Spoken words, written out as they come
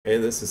Hey,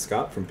 this is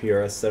Scott from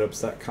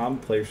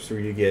PRSSetups.com, place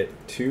where you get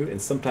 2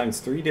 and sometimes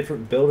 3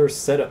 different builder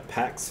setup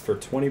packs for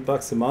 20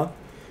 bucks a month.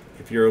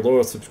 If you're a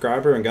loyal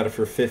subscriber and got it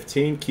for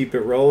 15, keep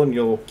it rolling.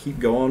 You'll keep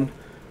going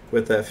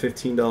with that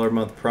 $15 a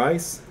month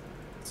price.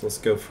 So let's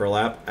go for a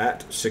lap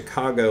at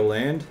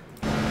Chicagoland.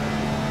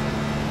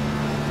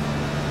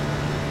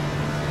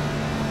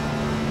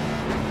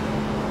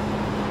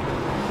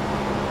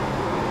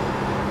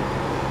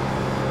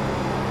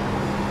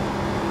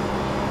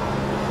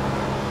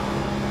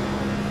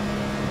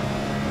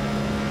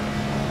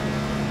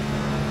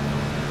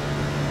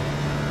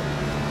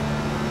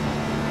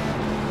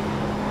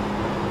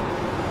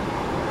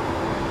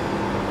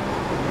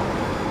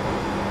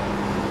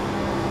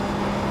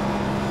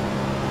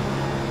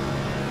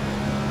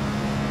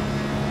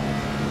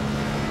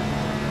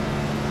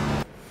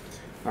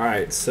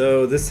 Alright,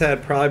 so this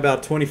had probably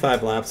about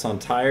 25 laps on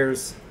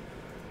tires,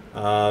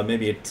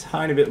 maybe a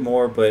tiny bit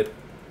more, but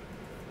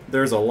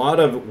there's a lot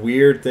of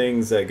weird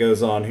things that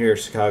goes on here at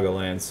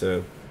Chicagoland,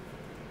 so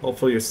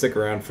hopefully you'll stick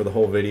around for the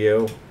whole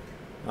video.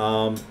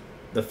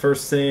 The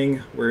first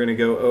thing, we're going to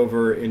go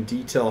over in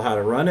detail how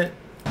to run it.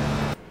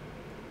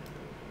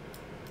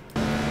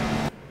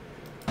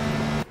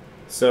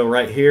 So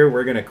right here,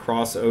 we're going to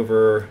cross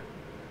over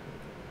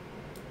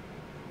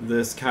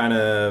this kind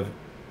of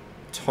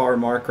tar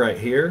mark right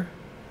here,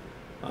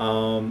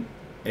 and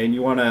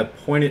you want to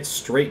point it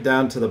straight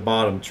down to the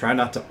bottom. Try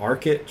not to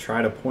arc it.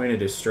 Try to point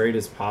it as straight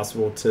as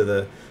possible to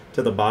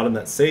the bottom.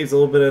 That saves a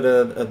little bit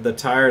of the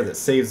tire. That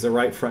saves the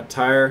right front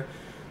tire.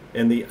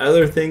 And the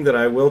other thing that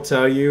I will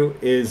tell you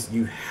is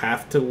you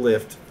have to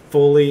lift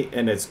fully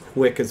and as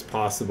quick as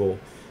possible.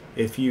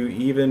 If you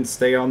even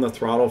stay on the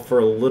throttle for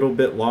a little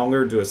bit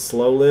longer, do a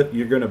slow lift,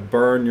 you're going to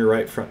burn your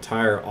right front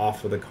tire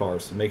off of the car.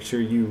 So make sure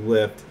you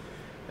lift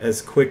as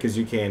quick as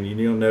you can.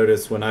 You'll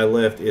notice when I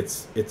lift,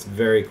 it's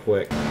very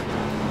quick.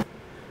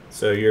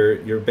 So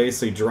you're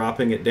basically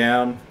dropping it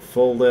down,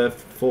 full lift,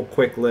 full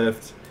quick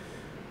lift,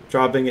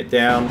 dropping it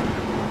down,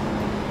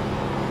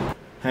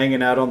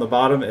 hanging out on the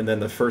bottom, and then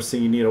the first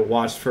thing you need to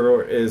watch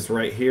for is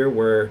right here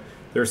where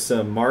there's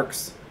some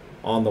marks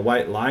on the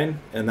white line,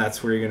 and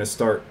that's where you're going to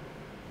start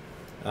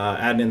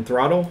adding in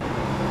throttle.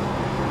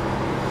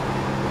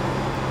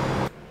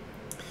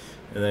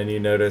 And then you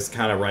notice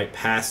kind of right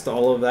past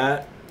all of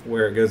that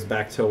where it goes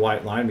back to a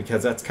white line,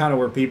 because that's kind of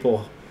where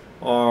people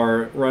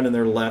are running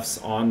their lefts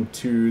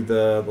onto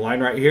the line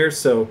right here.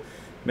 So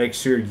make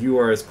sure you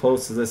are as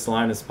close to this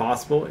line as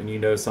possible. And you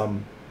notice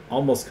I'm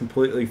almost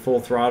completely full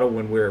throttle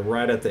when we're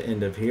right at the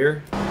end of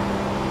here.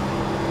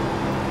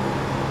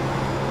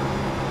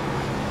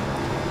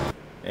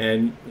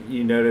 And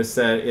you notice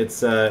that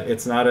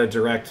it's not a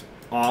direct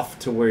off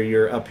to where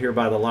you're up here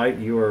by the light.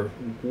 You are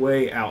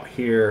way out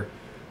here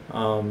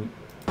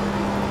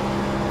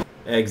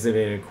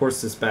exiting. Of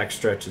course, this back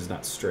stretch is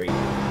not straight.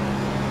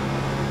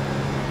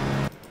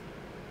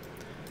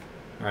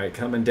 Alright,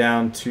 coming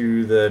down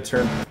to the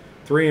turn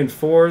 3 and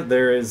 4,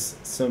 there is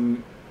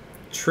some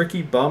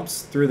tricky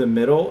bumps through the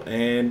middle,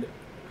 and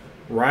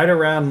right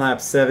around lap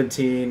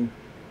 17,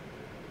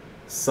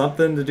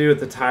 something to do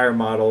with the tire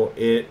model,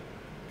 it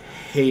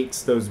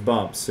hates those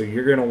bumps. So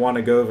you're going to want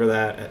to go over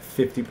that at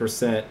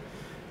 50%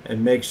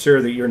 and make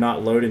sure that you're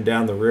not loading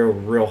down the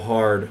real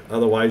hard.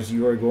 Otherwise,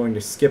 you are going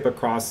to skip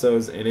across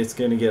those and it's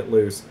going to get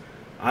loose.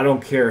 I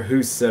don't care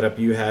whose setup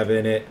you have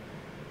in it.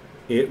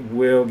 It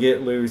will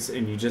get loose,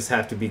 and you just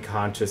have to be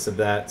conscious of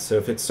that. So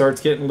if it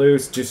starts getting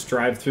loose, just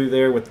drive through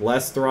there with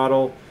less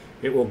throttle.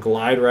 It will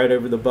glide right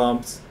over the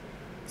bumps.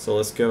 So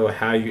let's go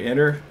how you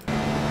enter.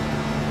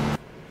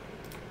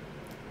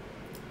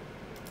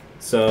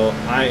 So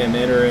I am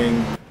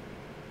entering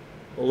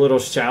a little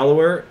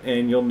shallower,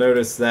 and you'll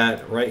notice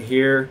that right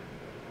here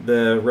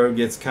the road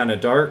gets kind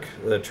of dark,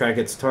 the track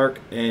gets dark,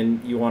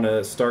 and you want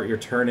to start your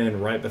turn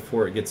in right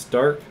before it gets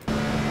dark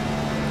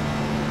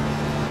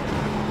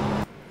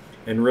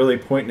and really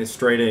pointing it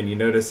straight in. You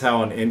notice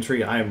how on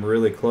entry I am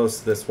really close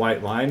to this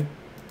white line,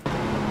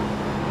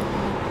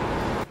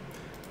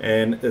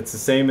 and it's the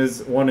same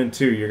as 1 and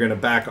 2. You're going to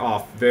back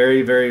off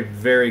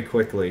very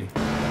quickly.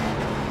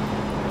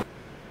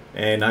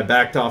 And I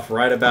backed off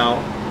right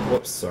about,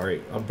 whoops,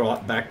 sorry. I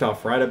backed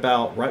off right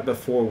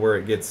before where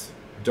it gets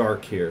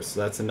dark here. So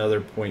that's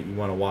another point you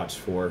want to watch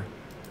for.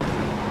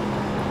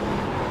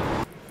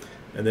 And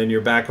then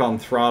you're back on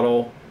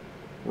throttle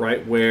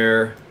right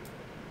where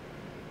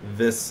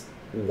this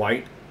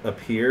white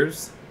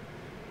appears.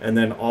 And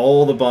then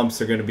all the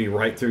bumps are going to be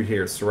right through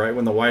here. So right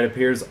when the white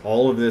appears,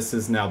 all of this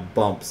is now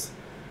bumps.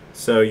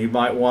 So you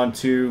might want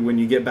to, when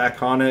you get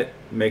back on it,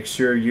 make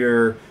sure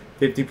you're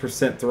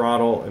 50%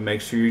 throttle and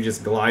make sure you're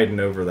just gliding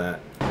over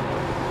that.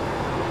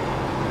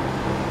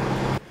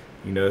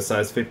 You notice I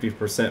was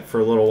 50%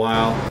 for a little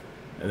while,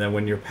 and then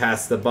when you're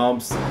past the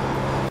bumps,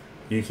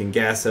 you can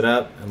gas it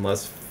up, and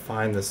let's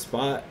find the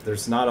spot.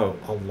 There's not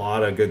a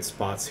lot of good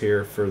spots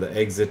here for the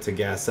exit to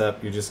gas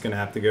up. You're just going to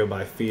have to go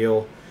by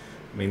feel.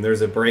 I mean,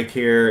 there's a break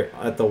here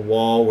at the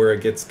wall where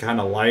it gets kind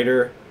of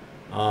lighter,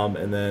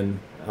 and then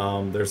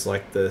there's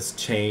like this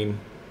chain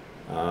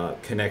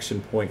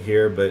connection point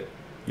here, but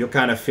you'll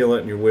kind of feel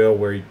it in your wheel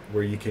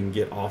where you can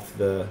get off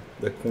the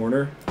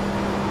corner.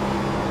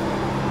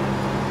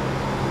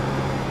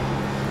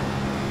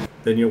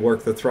 Then you'll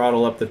work the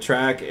throttle up the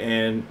track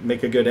and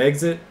make a good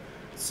exit.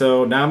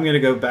 So now I'm going to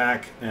go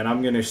back and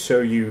I'm going to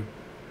show you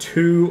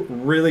 2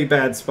 really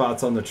bad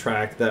spots on the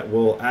track that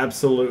will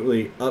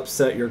absolutely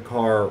upset your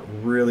car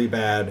really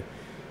bad,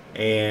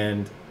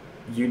 and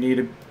you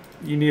need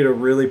to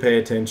really pay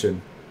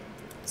attention.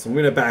 So I'm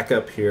going to back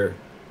up here.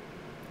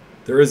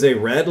 There is a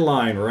red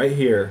line right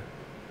here,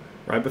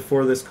 right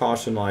before this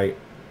caution light.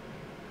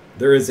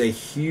 There is a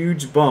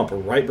huge bump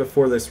right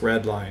before this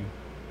red line.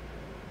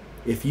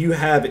 If you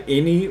have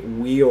any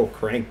wheel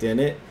cranked in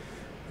it,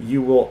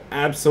 you will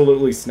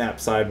absolutely snap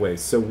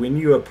sideways. So when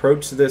you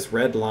approach this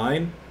red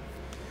line,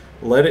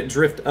 let it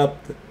drift up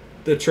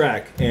the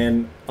track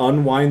and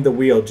unwind the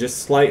wheel just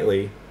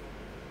slightly.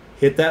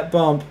 Hit that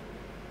bump,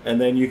 and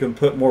then you can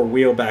put more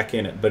wheel back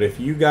in it. But if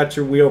you got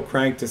your wheel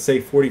cranked to say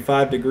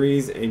 45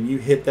 degrees and you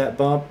hit that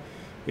bump,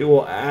 it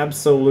will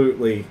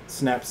absolutely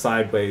snap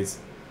sideways.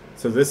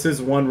 So this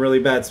is one really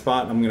bad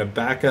spot. I'm going to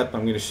back up.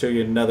 I'm going to show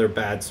you another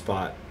bad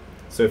spot.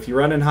 So if you're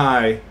running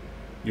high,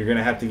 you're going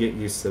to have to get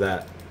used to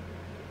that.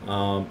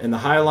 And the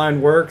high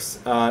line works.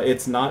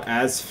 It's not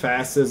as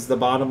fast as the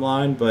bottom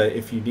line, but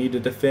if you need to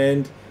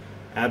defend,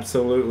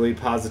 absolutely,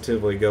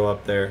 positively go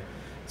up there.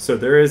 So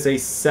there is a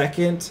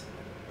second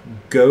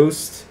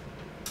ghost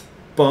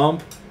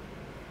bump.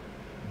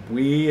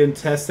 We in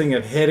testing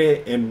have hit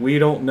it, and we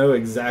don't know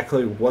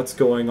exactly what's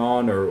going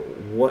on, or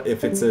what,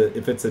 if it's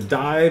a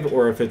dive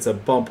or if it's a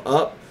bump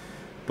up,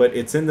 but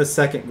it's in the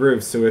second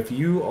groove. So if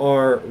you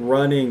are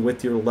running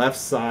with your left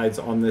sides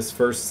on this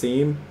first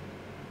seam,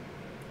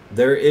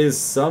 there is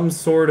some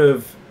sort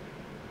of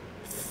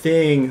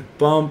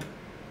bump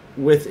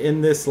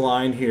within this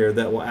line here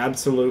that will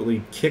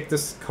absolutely kick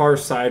this car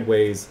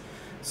sideways.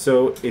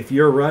 So if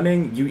you're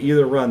running, you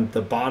either run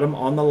the bottom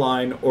on the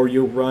line or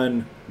you'll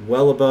run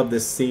well above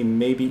this seam,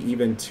 maybe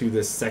even to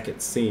the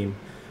second seam.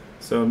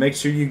 So make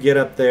sure you get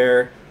up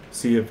there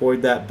so you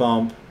avoid that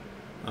bump.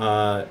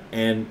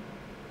 And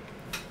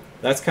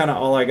that's kind of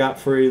all I got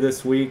for you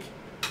this week.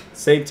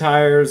 Save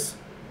tires,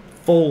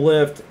 full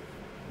lift.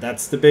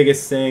 That's the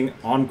biggest thing.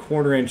 On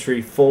corner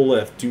entry, full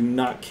lift. Do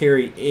not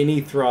carry any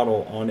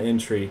throttle on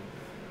entry.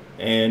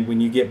 And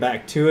when you get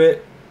back to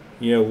it,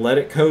 you know, let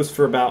it coast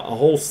for about a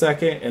whole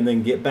second and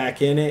then get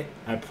back in it.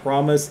 I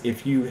promise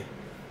if you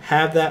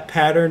have that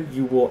pattern,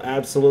 you will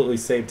absolutely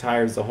save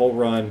tires the whole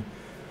run.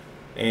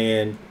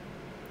 And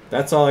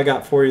that's all I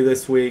got for you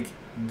this week.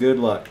 Good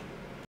luck.